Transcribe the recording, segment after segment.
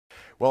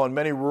Well, in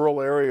many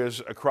rural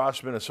areas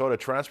across Minnesota,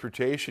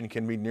 transportation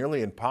can be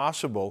nearly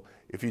impossible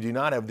if you do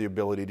not have the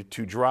ability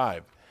to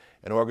drive.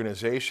 An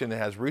organization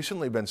has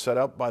recently been set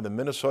up by the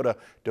Minnesota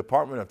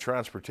Department of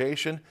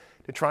Transportation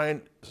to try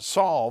and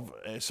solve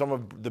some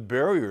of the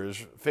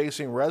barriers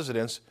facing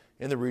residents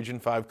in the Region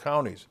 5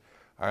 counties.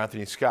 Our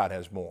Anthony Scott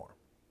has more.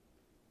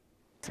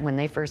 When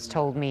they first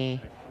told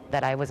me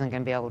that I wasn't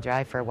going to be able to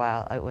drive for a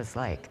while, it was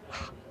like,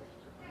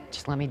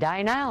 just let me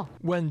die now.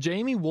 When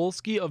Jamie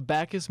Wolski of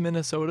Bacchus,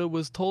 Minnesota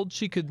was told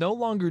she could no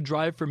longer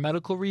drive for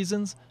medical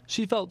reasons,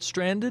 she felt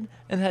stranded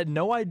and had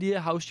no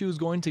idea how she was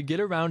going to get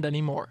around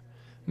anymore.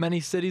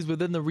 Many cities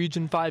within the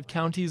Region 5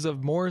 counties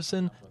of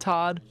Morrison,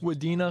 Todd,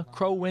 Wadena,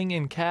 Crow Wing,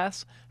 and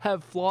Cass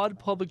have flawed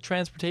public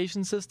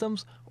transportation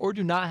systems or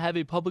do not have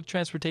a public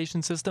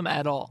transportation system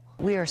at all.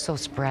 We are so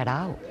spread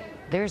out.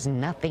 There's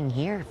nothing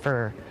here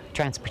for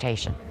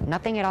transportation.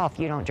 Nothing at all if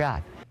you don't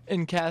drive.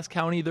 In Cass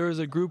County, there is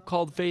a group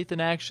called Faith in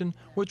Action,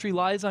 which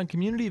relies on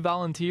community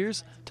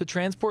volunteers to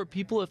transport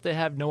people if they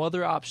have no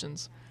other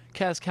options.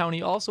 Cass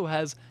County also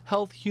has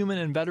Health, Human,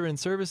 and Veteran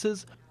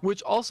Services,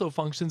 which also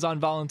functions on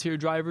volunteer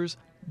drivers,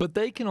 but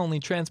they can only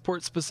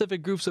transport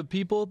specific groups of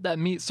people that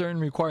meet certain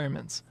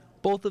requirements.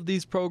 Both of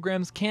these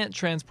programs can't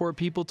transport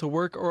people to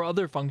work or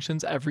other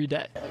functions every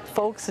day.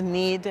 Folks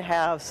need to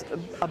have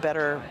a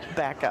better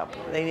backup.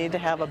 They need to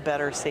have a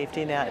better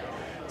safety net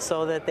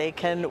so that they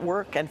can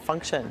work and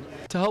function.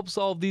 To help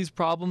solve these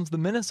problems, the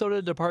Minnesota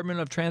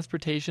Department of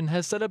Transportation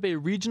has set up a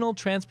Regional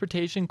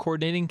Transportation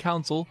Coordinating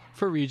Council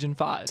for Region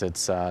 5.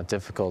 It's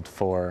difficult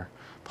for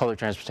public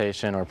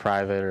transportation or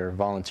private or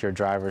volunteer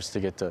drivers to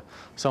get to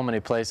so many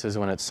places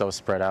when it's so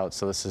spread out.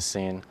 So this is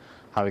seeing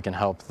how we can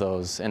help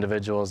those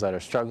individuals that are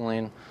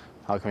struggling.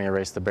 How can we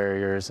erase the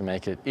barriers and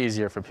make it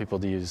easier for people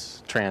to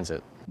use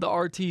transit? The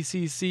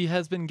RTCC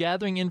has been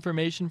gathering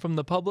information from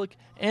the public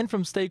and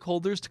from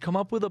stakeholders to come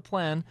up with a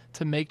plan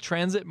to make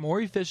transit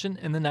more efficient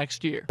in the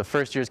next year. The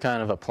first year is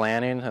kind of a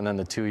planning, and then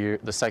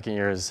the second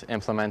year is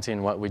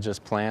implementing what we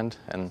just planned.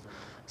 And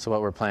so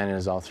what we're planning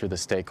is all through the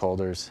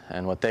stakeholders,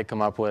 and what they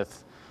come up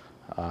with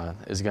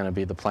is going to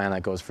be the plan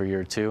that goes for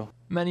year 2.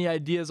 Many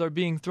ideas are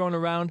being thrown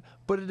around,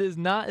 but it is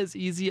not as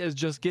easy as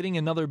just getting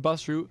another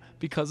bus route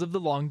because of the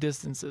long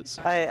distances.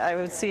 I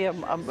would see a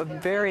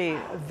very,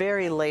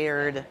 very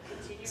layered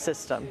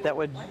system that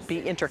would be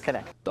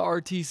interconnected. The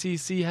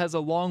RTCC has a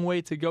long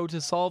way to go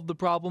to solve the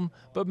problem,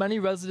 but many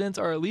residents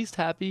are at least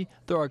happy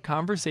there are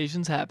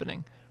conversations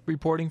happening.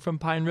 Reporting from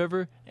Pine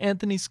River,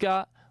 Anthony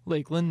Scott,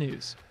 Lakeland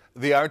News.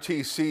 The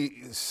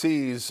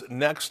RTCC's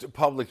next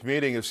public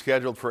meeting is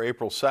scheduled for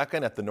April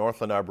 2nd at the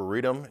Northland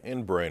Arboretum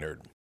in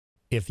Brainerd.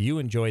 If you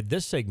enjoyed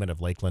this segment of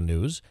Lakeland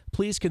News,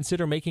 please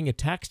consider making a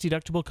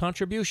tax-deductible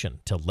contribution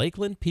to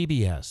Lakeland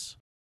PBS.